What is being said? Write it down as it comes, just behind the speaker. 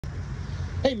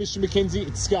Hey, Mr. McKinzy,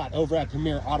 it's Scott over at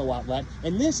Premier Auto Outlet,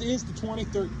 and this is the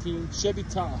 2013 Chevy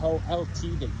Tahoe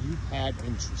LT that you've had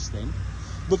interest in.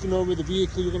 Looking over the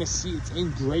vehicle, you're going to see it's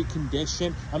in great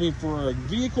condition. I mean, for a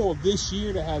vehicle of this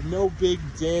year to have no big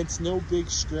dents, no big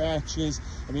scratches,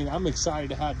 I mean, I'm excited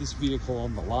to have this vehicle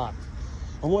on the lot.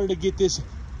 I wanted to get this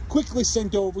quickly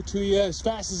sent over to you as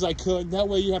fast as I could. That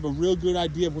way you have a real good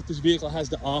idea of what this vehicle has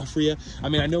to offer you. I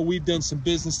mean, I know we've done some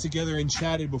business together and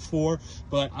chatted before,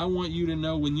 but I want you to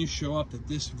know when you show up that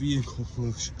this vehicle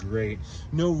looks great.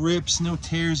 No rips, no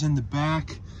tears in the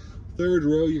back. Third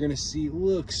row, you're gonna see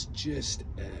looks just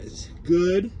as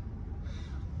good.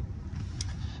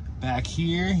 Back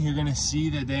here, you're gonna see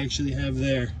that they actually have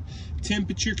their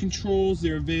temperature controls,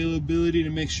 their availability to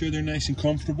make sure they're nice and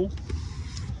comfortable.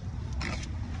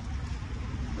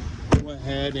 Go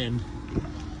ahead and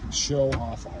show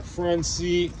off our front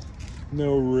seat.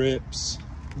 No rips,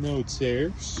 no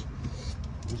tears.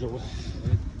 We'll go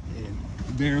ahead and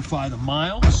verify the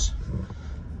miles.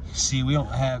 See, we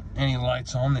don't have any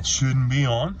lights on that shouldn't be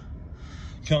on.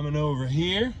 Coming over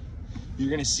here, you're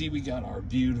gonna see we got our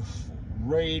beautiful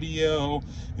radio.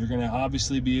 You're gonna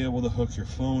obviously be able to hook your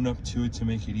phone up to it to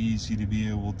make it easy to be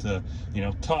able to,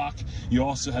 talk. You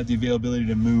also have the availability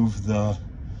to move the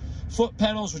foot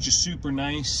pedals, which is super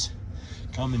nice.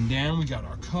 Coming down, we got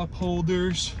our cup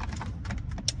holders.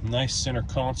 Nice center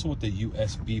console with the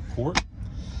USB port.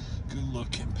 Good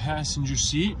looking passenger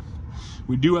seat.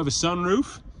 We do have a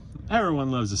sunroof.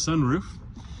 Everyone loves a sunroof.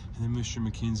 And then Mr.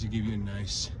 McKinzy give you a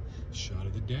nice shot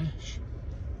of the dash.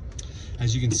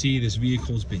 As you can see, this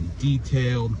vehicle's been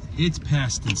detailed. It's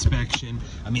passed inspection.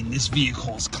 I mean, this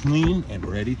vehicle is clean and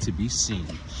ready to be seen.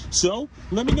 So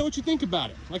let me know what you think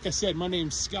about it. Like I said, my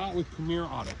name's Scott with Premier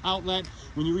Auto Outlet.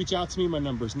 When you reach out to me, my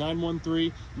number is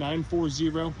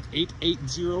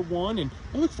 913-940-8801, and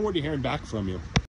I look forward to hearing back from you.